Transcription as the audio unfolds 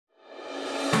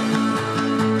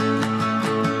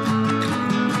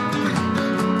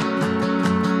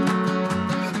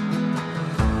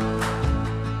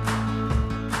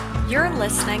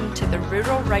listening to the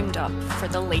Rural Roundup for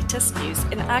the latest news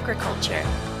in agriculture.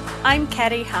 I'm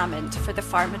Kerry Hammond for the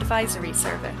Farm Advisory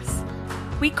Service.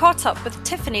 We caught up with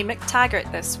Tiffany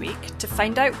Mactaggart this week to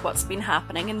find out what's been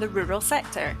happening in the rural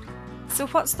sector. So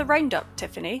what's the roundup,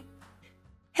 Tiffany?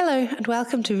 Hello and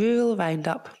welcome to Rural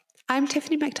Roundup. I'm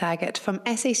Tiffany Mactaggart from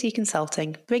SAC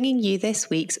Consulting, bringing you this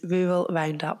week's Rural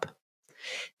Roundup.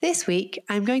 This week,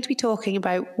 I'm going to be talking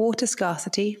about water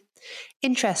scarcity,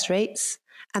 interest rates,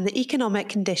 and the economic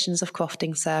conditions of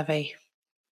crofting survey.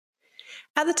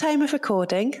 At the time of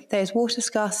recording, there is water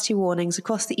scarcity warnings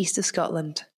across the east of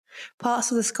Scotland.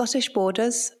 Parts of the Scottish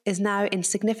borders is now in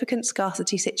significant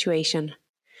scarcity situation.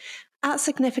 At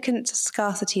significant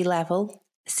scarcity level,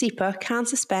 SEPA can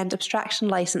suspend abstraction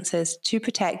licences to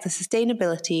protect the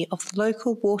sustainability of the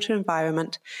local water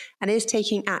environment and is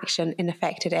taking action in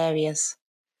affected areas.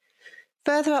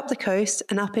 Further up the coast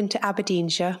and up into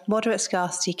Aberdeenshire, moderate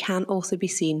scarcity can also be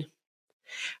seen.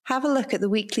 Have a look at the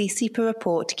weekly SEPA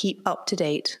report to keep up to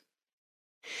date.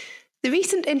 The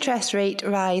recent interest rate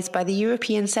rise by the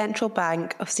European Central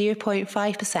Bank of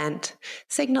 0.5%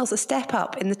 signals a step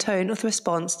up in the tone of the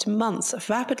response to months of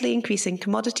rapidly increasing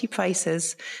commodity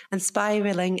prices and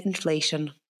spiralling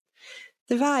inflation.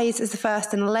 The rise is the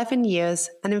first in 11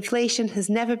 years, and inflation has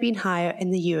never been higher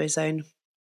in the Eurozone.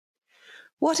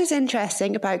 What is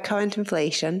interesting about current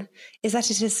inflation is that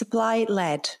it is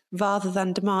supply-led rather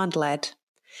than demand-led.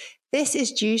 This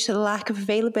is due to the lack of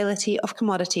availability of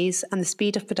commodities and the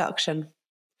speed of production.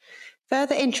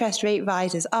 Further interest rate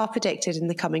rises are predicted in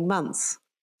the coming months.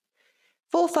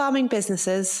 For farming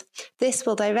businesses, this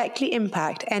will directly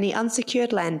impact any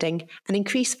unsecured lending and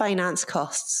increase finance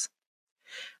costs.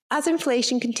 As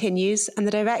inflation continues and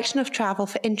the direction of travel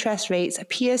for interest rates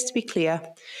appears to be clear,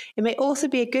 it may also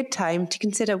be a good time to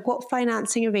consider what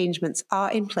financing arrangements are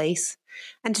in place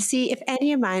and to see if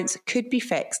any amounts could be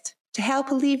fixed to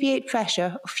help alleviate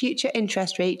pressure of future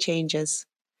interest rate changes.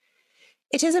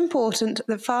 It is important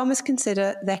that farmers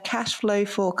consider their cash flow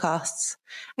forecasts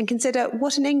and consider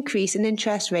what an increase in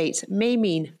interest rates may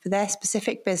mean for their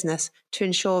specific business to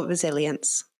ensure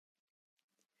resilience.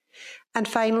 And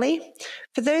finally,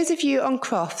 for those of you on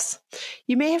crofts,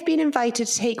 you may have been invited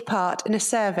to take part in a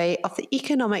survey of the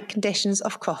economic conditions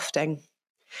of crofting.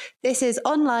 This is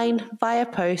online, via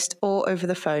post, or over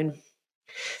the phone.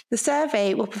 The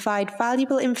survey will provide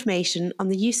valuable information on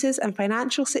the uses and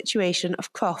financial situation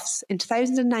of crofts in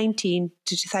 2019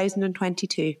 to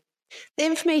 2022. The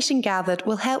information gathered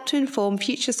will help to inform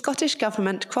future Scottish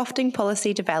Government crofting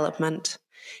policy development.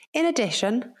 In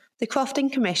addition, the Crofting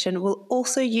Commission will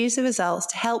also use the results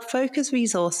to help focus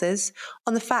resources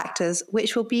on the factors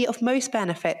which will be of most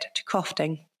benefit to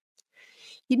crofting.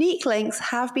 Unique links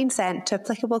have been sent to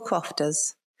applicable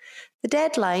crofters. The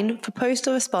deadline for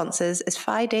postal responses is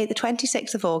Friday the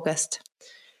 26th of August.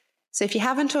 So if you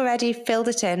haven't already filled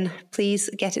it in,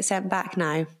 please get it sent back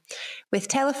now, with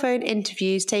telephone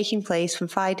interviews taking place from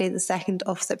Friday the 2nd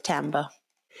of September.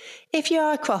 If you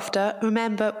are a crofter,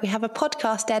 remember we have a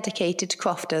podcast dedicated to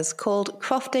crofters called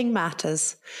Crofting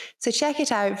Matters, so check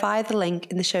it out via the link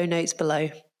in the show notes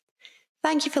below.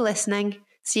 Thank you for listening.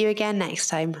 See you again next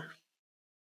time.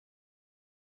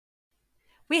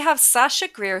 We have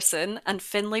Sascha Grierson and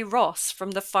Findlay Ross from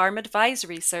the Farm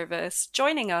Advisory Service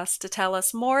joining us to tell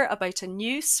us more about a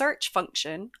new search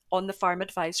function on the Farm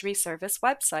Advisory Service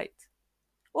website.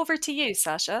 Over to you,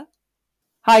 Sascha.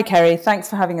 Hi, Kerry. Thanks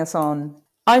for having us on.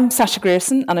 I'm Sascha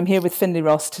Grierson and I'm here with Findlay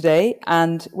Ross today,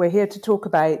 and we're here to talk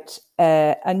about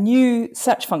a new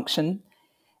search function,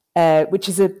 which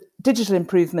is a digital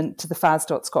improvement to the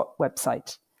fas.scot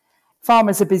website.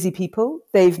 Farmers are busy people.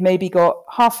 They've maybe got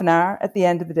half an hour at the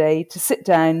end of the day to sit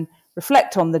down,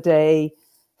 reflect on the day,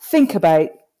 think about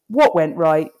what went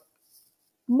right,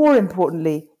 more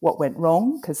importantly, what went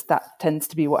wrong, because that tends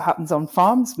to be what happens on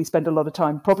farms. We spend a lot of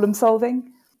time problem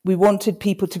solving. We wanted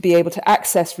people to be able to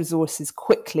access resources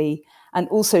quickly and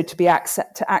also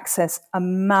to access a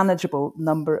manageable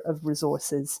number of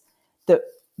resources that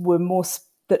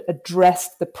that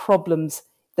addressed the problems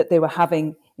that they were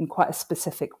having in quite a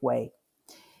specific way.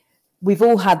 We've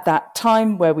all had that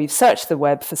time where we've searched the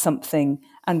web for something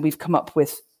and we've come up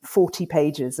with 40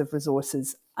 pages of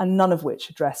resources, and none of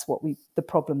which address the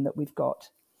problem that we've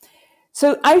got.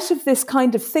 So out of this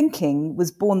kind of thinking was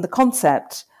born the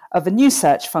concept of a new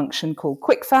search function called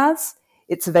QuickFas.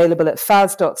 It's available at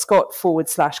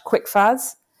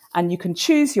fas.scot/QuickFas, and you can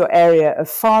choose your area of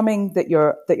farming that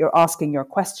you're asking your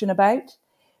question about.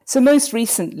 So most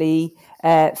recently,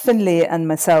 Findlay and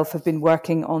myself have been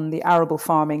working on the arable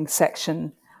farming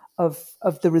section of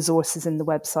the resources in the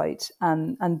website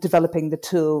and developing the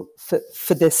tool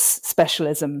for this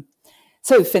specialism.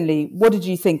 So, Findlay, what did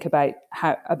you think about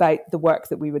the work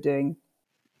that we were doing?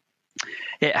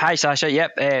 Yeah, hi Sascha.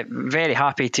 Yep, very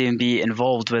happy to be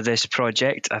involved with this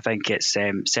project. I think it's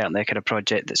certainly a kind of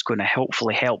project that's going to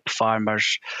hopefully help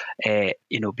farmers, be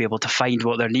able to find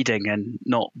what they're needing and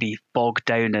not be bogged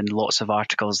down in lots of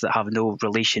articles that have no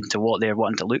relation to what they're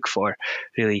wanting to look for,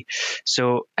 really.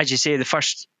 So, as you say, the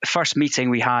first meeting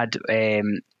we had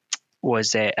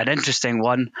was an interesting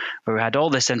one where we had all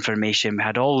this information, we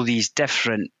had all these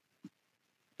different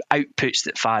outputs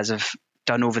that FAS have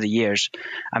done over the years,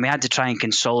 and we had to try and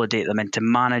consolidate them into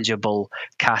manageable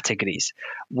categories.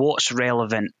 What's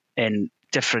relevant in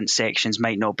different sections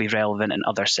might not be relevant in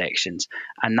other sections,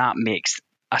 and that makes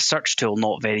a search tool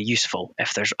not very useful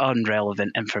if there's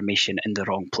unrelevant information in the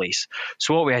wrong place.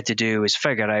 So what we had to do was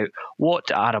figure out what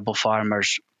arable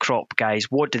farmers, crop guys,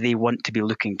 what do they want to be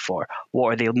looking for? What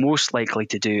are they most likely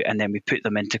to do? And then we put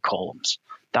them into columns.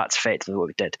 That's effectively what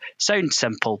we did. Sounds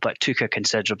simple, but took a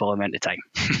considerable amount of time.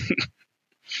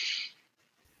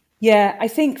 Yeah, I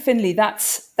think, Findlay,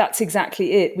 that's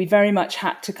exactly it. We very much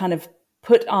had to kind of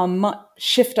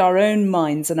shift our own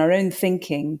minds and our own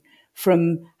thinking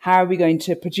from how are we going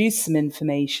to produce some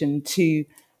information to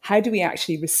how do we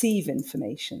actually receive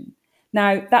information.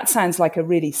 Now, that sounds like a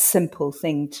really simple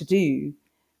thing to do,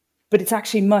 but it's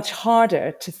actually much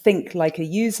harder to think like a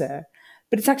user.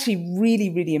 But it's actually really,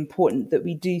 really important that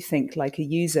we do think like a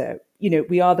user.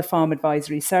 We are the Farm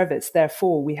Advisory Service,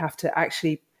 therefore we have to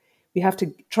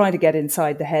try to get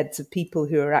inside the heads of people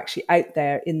who are actually out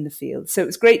there in the field. So it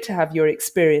was great to have your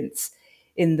experience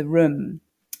in the room.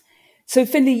 So,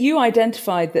 Findlay, you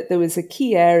identified that there was a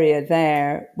key area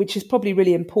there, which is probably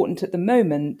really important at the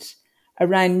moment,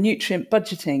 around nutrient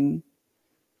budgeting,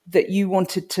 that you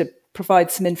wanted to provide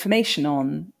some information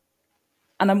on.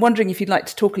 And I'm wondering if you'd like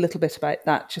to talk a little bit about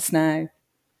that just now.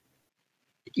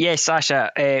 Yes,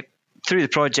 Sascha. Through the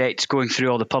project, going through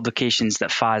all the publications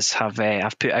that FAS have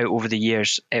put out over the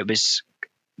years,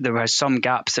 there were some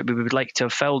gaps that we would like to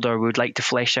have filled or we would like to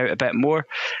flesh out a bit more.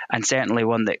 And certainly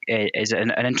one that is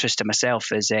an interest to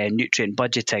myself is nutrient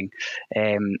budgeting.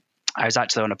 I was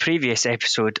actually on a previous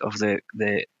episode of the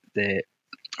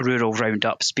Rural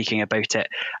Roundup speaking about it,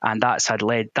 and that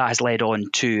has led on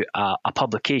to a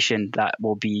publication that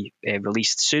will be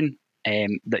released soon,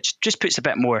 that just puts a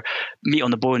bit more meat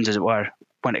on the bones, as it were,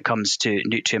 when it comes to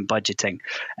nutrient budgeting.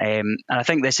 And I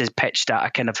think this is pitched at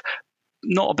a kind of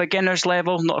not a beginner's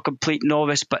level, not a complete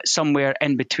novice, but somewhere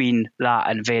in between that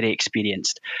and very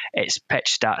experienced. It's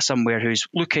pitched at somewhere who's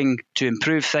looking to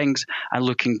improve things and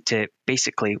looking to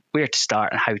basically where to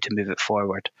start and how to move it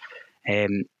forward.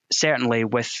 Certainly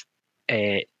with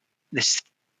this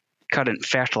current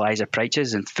fertiliser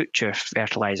prices and future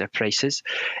fertiliser prices,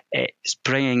 it's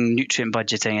bringing nutrient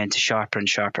budgeting into sharper and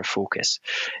sharper focus.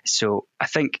 So I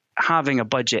think having a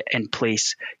budget in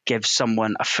place gives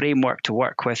someone a framework to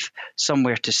work with,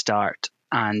 somewhere to start,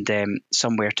 and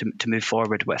somewhere to move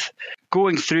forward with.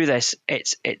 Going through this,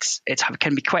 it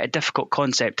can be quite a difficult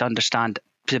concept to understand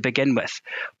to begin with,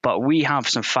 but we have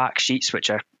some fact sheets which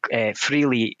are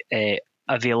freely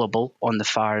available on the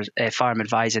Farm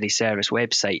Advisory Service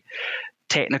website,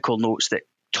 technical notes that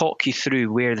talk you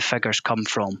through where the figures come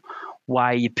from,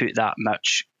 why you put that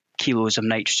much kilos of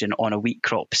nitrogen on a wheat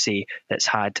crop, say, that's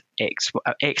had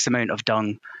X amount of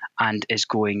dung and is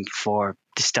going for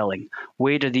distilling.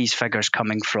 Where are these figures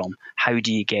coming from? How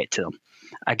do you get to them?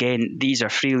 Again, these are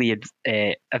freely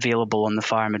available on the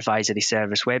Farm Advisory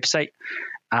Service website,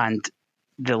 and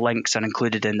the links are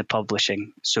included in the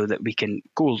publishing so that we can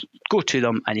go to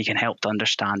them and you can help to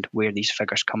understand where these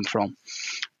figures come from.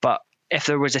 But if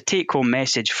there was a take-home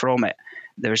message from it,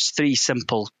 there's 3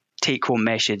 simple take-home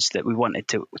messages that we wanted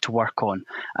to work on,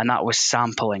 and that was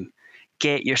sampling.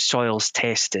 Get your soils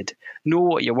tested. Know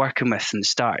what you're working with from the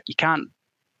start. You can't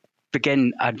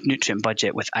begin a nutrient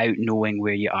budget without knowing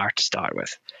where you are to start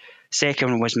with.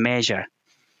 Second one was measure.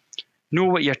 Know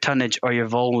what your tonnage or your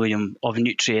volume of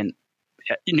nutrients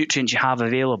you have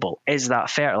available. Is that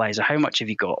fertilizer? How much have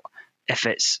you got? If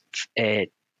it's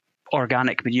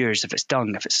organic manures, if it's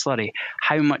dung, if it's slurry,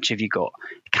 how much have you got?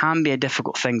 It can be a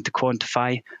difficult thing to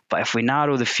quantify, but if we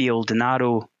narrow the field,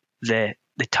 narrow the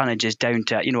tonnages down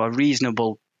to a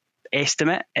reasonable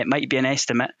estimate, it might be an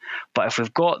estimate, but if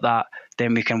we've got that,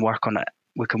 then we can work on it.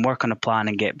 We can work on a plan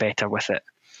and get better with it.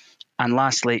 And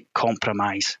lastly,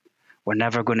 compromise. We're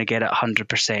never going to get it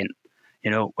 100%.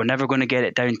 We're never going to get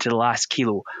it down to the last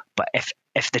kilo. But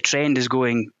if the trend is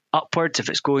going upwards, if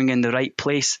it's going in the right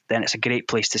place, then it's a great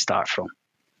place to start from.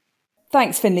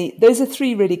 Thanks, Findlay. Those are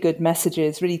 3 really good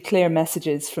messages, really clear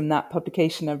messages from that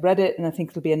publication. I've read it and I think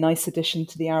it'll be a nice addition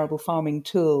to the arable farming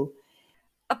tool.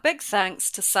 A big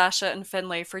thanks to Sascha and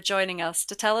Findlay for joining us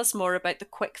to tell us more about the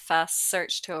Quick Fast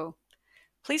search tool.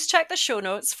 Please check the show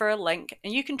notes for a link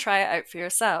and you can try it out for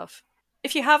yourself.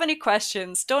 If you have any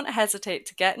questions, don't hesitate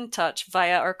to get in touch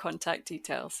via our contact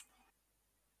details.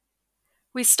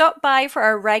 We stopped by for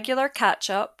our regular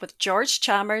catch-up with George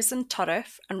Chalmers in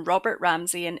Turriff and Robert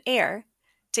Ramsay in Ayr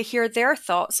to hear their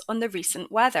thoughts on the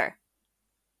recent weather.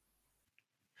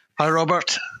 Hi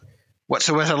Robert, what's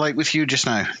the weather like with you just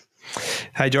now?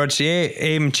 Hi George,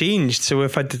 changed. So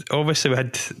we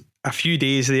had a few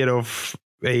days there of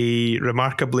a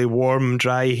remarkably warm,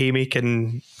 dry,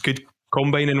 haymaking, good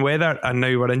combining weather, and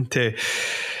now we're into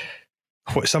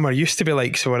what summer used to be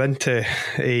like. So we're into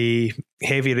a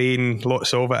heavy rain,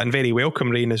 lots of it, and very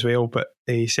welcome rain as well. But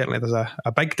certainly there's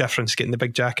a big difference getting the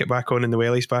big jacket back on and the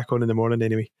wellies back on in the morning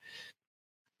anyway.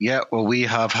 Yeah, well, we've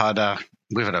had a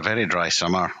very dry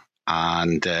summer,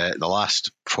 and the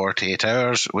last 48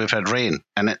 hours we've had rain,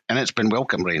 and it's been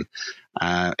welcome rain.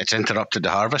 It's interrupted the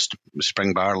harvest.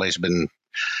 Spring barley's been,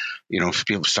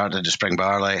 people started the spring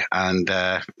barley, and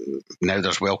now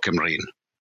there's welcome rain.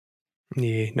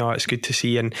 Yeah, no, it's good to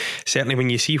see, and certainly when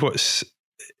you see what's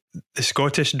the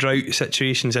Scottish drought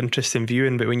situation's interesting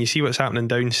viewing, but when you see what's happening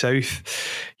down south,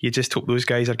 you just hope those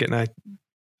guys are getting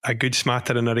a good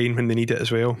smattering of rain when they need it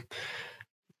as well.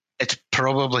 It's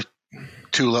probably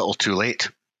too little too late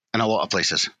in a lot of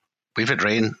places. We've had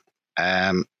rain.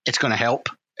 It's going to help.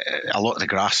 A lot of the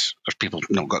grass, there's people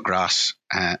not got grass.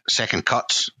 Second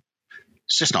cuts,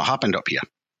 it's just not happened up here,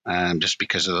 just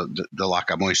because of the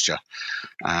lack of moisture.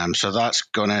 So that's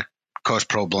going to cause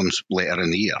problems later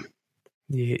in the year.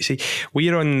 Yeah, see,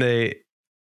 we're on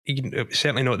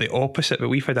certainly not the opposite, but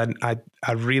we've had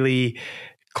a really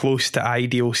close to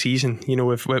ideal season. It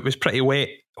was pretty wet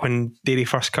when dairy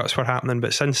first cuts were happening,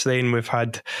 but since then we've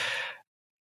had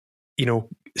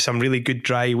some really good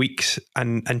dry weeks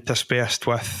and interspersed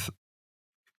with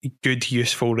good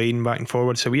useful rain back and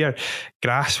forward. So we are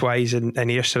grass wise in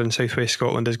Ayrshire and southwest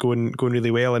Scotland is going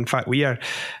really well. In fact, we are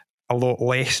a lot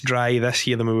less dry this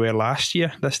year than we were last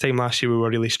year. This time last year we were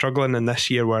really struggling, and this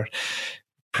year we're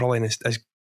probably in as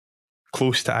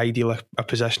close to ideal a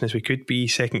position as we could be.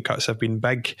 Second cuts have been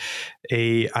big,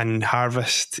 and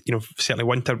harvest, certainly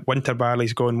winter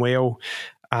barley's gone well,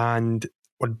 and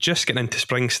we're just getting into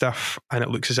spring stuff, and it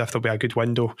looks as if there'll be a good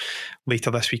window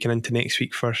later this week and into next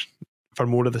week for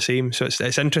more of the same. So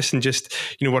it's interesting, just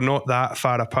we're not that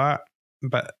far apart,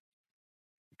 but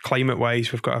climate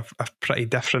wise we've got a pretty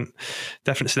different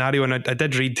scenario. And I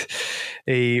did read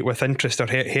with interest, or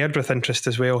heard with interest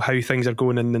as well, how things are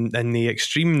going in the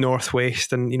extreme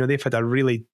northwest, and they've had a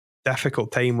really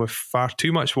difficult time with far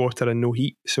too much water and no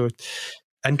heat. So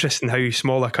interesting how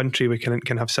small a country we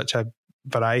can have such a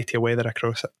variety of weather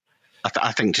across it.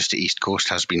 I think just the East Coast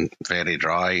has been very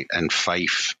dry. In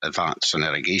Fife, that's an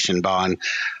irrigation ban,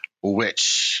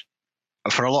 which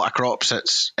for a lot of crops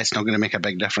it's not going to make a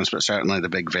big difference, but certainly the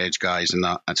big veg guys and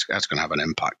that's going to have an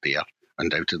impact there,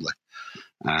 undoubtedly.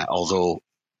 Although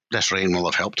this rain will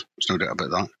have helped, there's no doubt about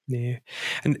that. Yeah,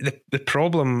 and the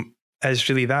problem is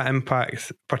really that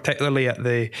impact, particularly at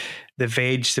the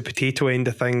veg, the potato end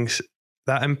of things.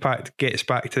 That impact gets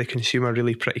back to the consumer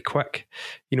really pretty quick.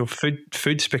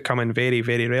 Food's becoming very,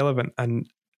 very relevant, and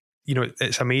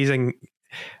it's amazing.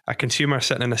 A consumer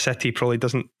sitting in a city probably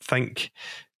doesn't think,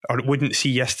 or wouldn't see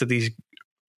yesterday's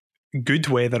good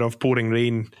weather of pouring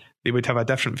rain. They would have a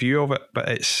different view of it, but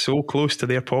it's so close to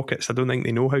their pockets. I don't think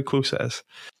they know how close it is.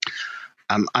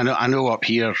 I know up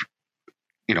here,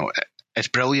 it's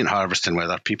brilliant harvesting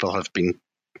weather. People have been,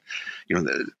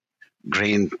 the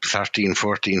grain 13,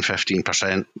 14,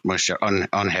 15% moisture,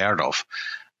 unheard of.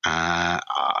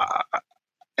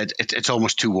 It's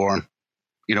almost too warm,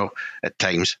 at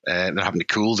times. They're having to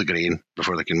cool the grain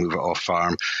before they can move it off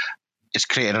farm. It's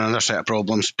created another set of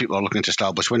problems. People are looking to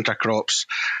establish winter crops.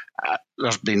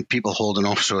 There's been people holding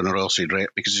off sowing a oilseed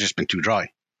rape because it's just been too dry.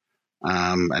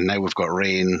 And now we've got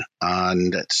rain,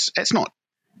 and it's not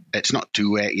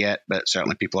too wet yet, but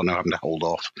certainly people are now having to hold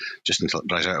off just until it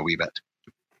dries out a wee bit.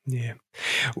 Yeah.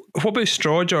 What about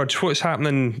straw, George? What's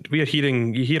happening? You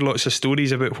hear lots of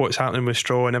stories about what's happening with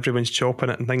straw, and everyone's chopping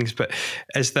it and things, but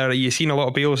are you seeing a lot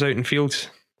of bales out in fields?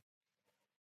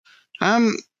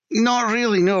 Not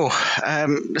really, no.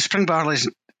 The spring barley,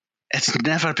 it's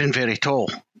never been very tall.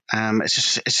 It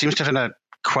seems to have been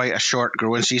quite a short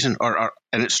growing season,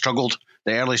 and it struggled.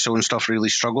 The early sowing stuff really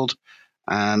struggled,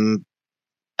 and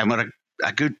we're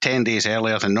a good 10 days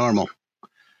earlier than normal.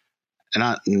 And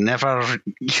that never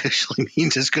usually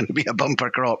means it's going to be a bumper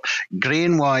crop.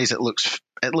 Grain-wise, it looks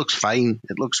fine.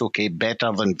 It looks okay,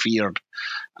 better than feared.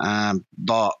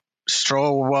 But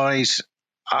straw-wise,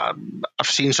 I've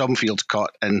seen some fields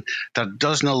caught, and there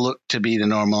does not look to be the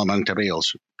normal amount of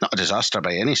bales. Not a disaster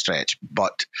by any stretch,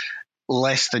 but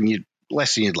less than you'd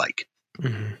like.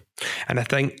 Mm-hmm. And I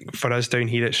think for us down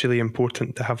here, it's really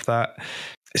important to have that.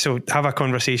 So have a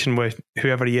conversation with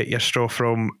whoever you get your straw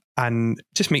from, and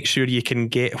just make sure you can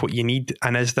get what you need.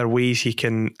 And is there ways you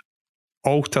can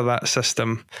alter that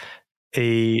system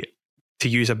to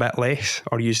use a bit less,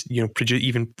 or use,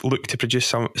 even look to produce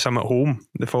some at home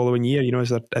the following year?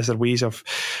 Is there ways of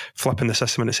flipping the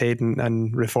system on its head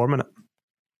and reforming it?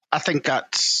 I think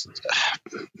that's,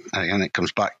 again, it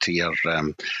comes back to your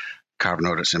carbon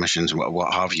audits, emissions,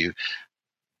 what have you.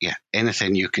 Yeah,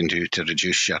 anything you can do to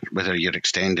reduce whether you're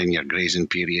extending your grazing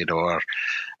period or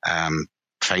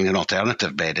finding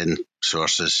alternative bedding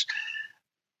sources,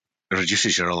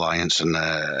 reduces your reliance on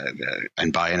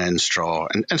buying in straw.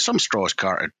 And some straw is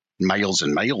carted miles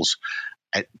and miles.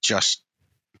 It just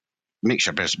makes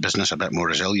your business a bit more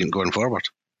resilient going forward.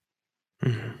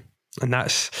 Mm-hmm. And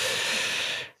that's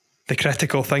the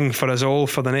critical thing for us all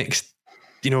for the next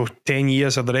 10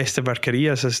 years or the rest of our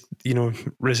careers is,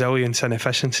 resilience and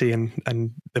efficiency.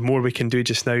 And the more we can do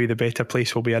just now, the better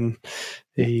place we'll be in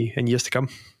years to come.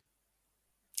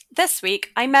 This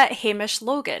week, I met Hamish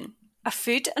Logan, a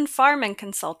food and farming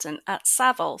consultant at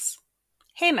Savills.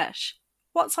 Hamish,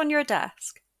 what's on your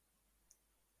desk?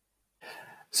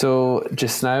 So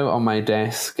just now on my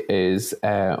desk is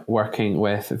working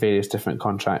with various different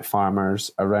contract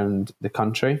farmers around the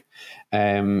country,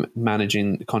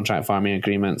 managing contract farming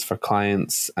agreements for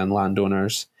clients and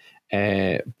landowners,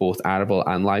 both arable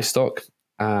and livestock,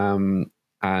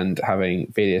 and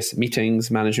having various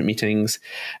management meetings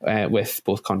with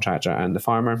both contractor and the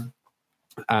farmer.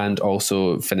 And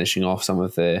also finishing off some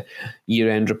of the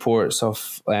year-end reports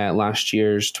of last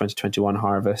year's 2021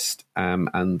 harvest,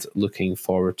 and looking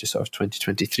forward to sort of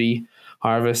 2023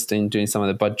 harvest, and doing some of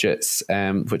the budgets,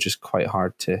 which is quite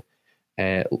hard to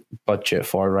budget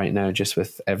for right now, just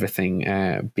with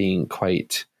everything being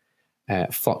quite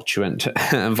fluctuant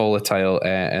and volatile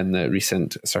in the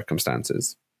recent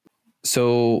circumstances.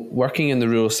 So working in the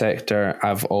rural sector,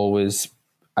 I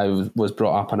was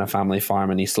brought up on a family farm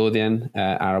in East Lothian,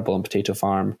 arable and potato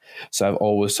farm. So I've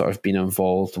always sort of been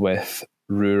involved with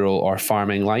rural or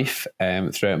farming life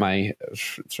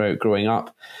throughout growing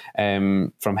up,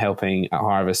 from helping at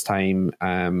harvest time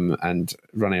and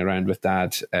running around with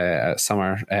Dad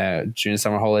during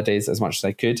summer holidays as much as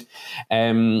I could.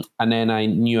 And then I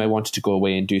knew I wanted to go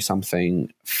away and do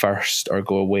something first, or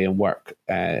go away and work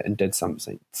and did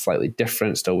something slightly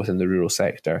different still within the rural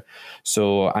sector.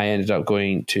 So I ended up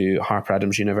going to Harper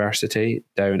Adams University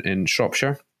down in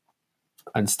Shropshire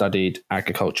and studied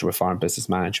agriculture with farm business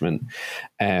management.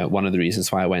 One of the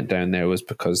reasons why I went down there was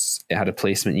because it had a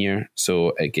placement year, so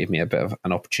it gave me a bit of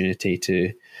an opportunity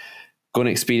to go and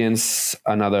experience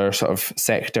another sort of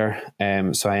sector.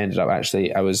 So I ended up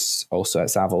I was also at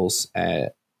Savills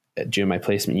during my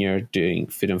placement year doing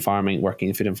food and farming, working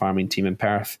in the food and farming team in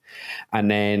Perth. And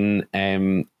then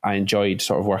I enjoyed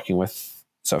sort of working with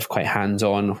sort of quite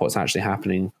hands-on what's actually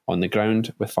happening on the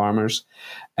ground with farmers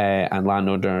and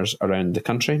landowners around the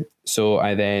country. So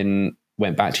I then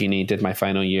went back to uni, did my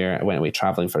final year, I went away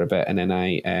travelling for a bit, and then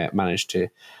I managed to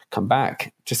come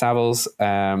back to Savills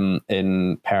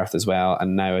in Perth as well.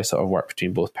 And now I sort of work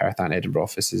between both Perth and Edinburgh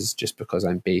offices just because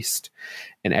I'm based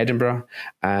in Edinburgh.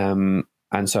 And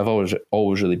so I've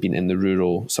always really been in the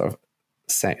rural sort of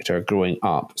sector growing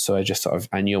up, so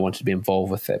I knew I wanted to be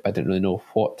involved with it, but I didn't really know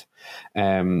what.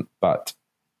 But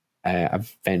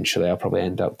eventually I'll probably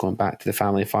end up going back to the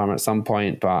family farm at some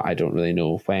point, but I don't really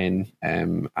know when.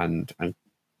 And I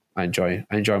enjoy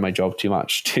my job too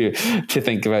much to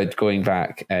think about going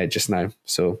back just now.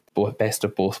 So best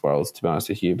of both worlds, to be honest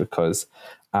with you, because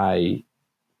I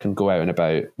can go out and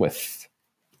about with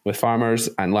farmers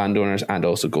and landowners, and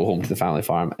also go home to the family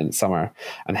farm in summer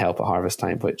and help at harvest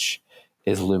time, which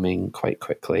is looming quite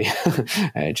quickly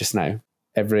just now.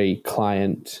 Every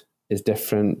client is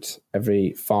different.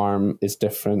 Every farm is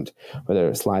different, whether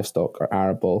it's livestock or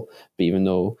arable. But even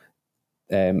though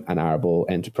an arable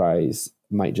enterprise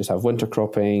might just have winter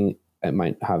cropping, it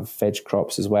might have veg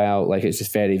crops as well. Like, it's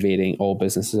just very varying. All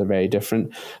businesses are very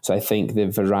different. So I think the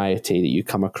variety that you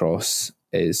come across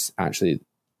is actually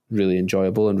really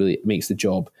enjoyable and really makes the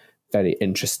job very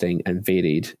interesting and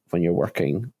varied when you're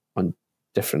working on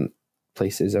different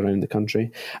places around the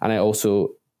country. And I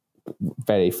also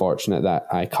very fortunate that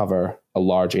I cover a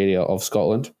large area of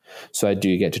Scotland, so I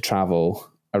do get to travel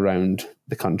around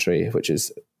the country, which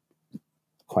is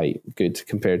quite good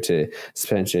compared to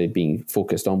essentially being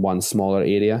focused on one smaller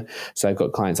area. So I've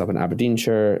got clients up in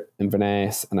Aberdeenshire,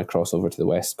 Inverness, and I cross over to the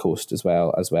West Coast as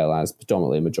well as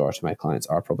predominantly a majority of my clients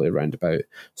are probably around about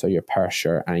your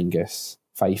Perthshire, Angus,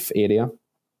 Fife area.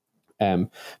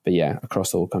 But yeah,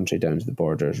 across the whole country down to the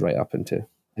borders, right up into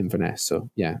Inverness. So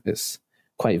yeah, it's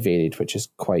quite varied, which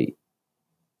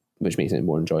makes it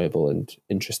more enjoyable and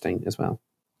interesting as well.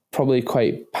 Probably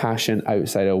quite passion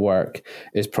outside of work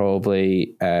is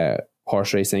probably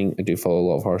horse racing. I do follow a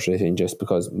lot of horse racing just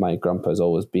because my grandpa has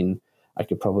always been. I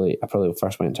probably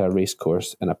first went to a race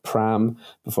course in a pram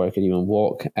before I could even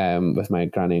walk with my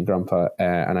granny and grandpa,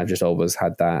 and I've just always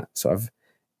had that sort of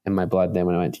in my blood. Then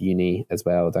when I went to uni as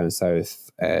well down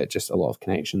south, just a lot of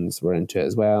connections were into it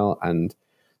as well, and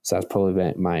so that's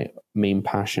probably my main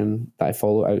passion that I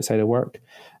follow outside of work.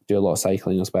 I do a lot of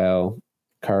cycling as well,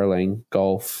 curling,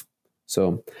 golf,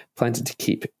 so plenty to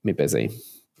keep me busy.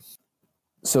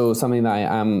 So something that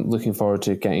I am looking forward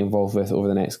to getting involved with over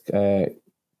the next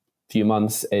few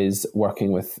months is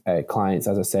working with clients,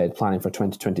 as I said, planning for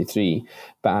 2023,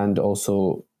 and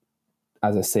also,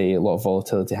 as I say, a lot of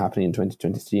volatility happening in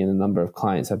 2023, and a number of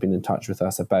clients have been in touch with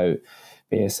us about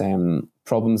various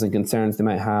problems and concerns they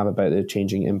might have about the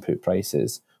changing input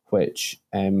prices, which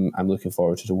I'm looking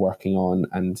forward to working on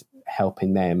and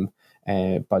helping them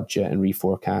budget and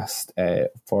reforecast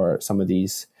for some of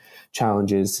these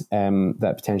challenges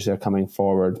that potentially are coming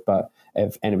forward. But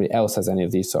if anybody else has any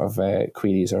of these sort of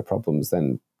queries or problems,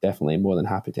 then definitely more than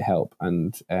happy to help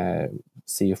and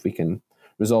see if we can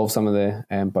resolve some of the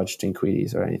budgeting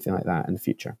queries or anything like that in the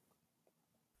future.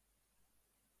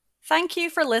 Thank you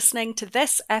for listening to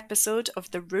this episode of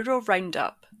the Rural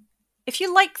Roundup. If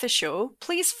you like the show,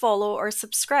 please follow or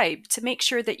subscribe to make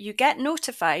sure that you get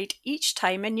notified each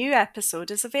time a new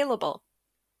episode is available.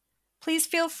 Please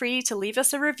feel free to leave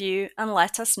us a review and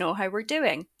let us know how we're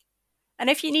doing. And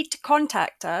if you need to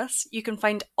contact us, you can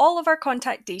find all of our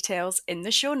contact details in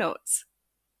the show notes.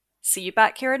 See you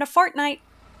back here in a fortnight.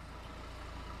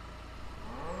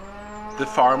 The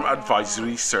Farm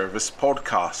Advisory Service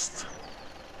Podcast.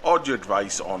 Audio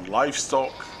advice on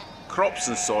livestock, crops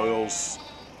and soils,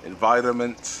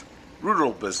 environment,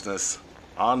 rural business,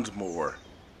 and more.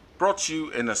 Brought to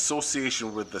you in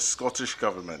association with the Scottish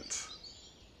Government.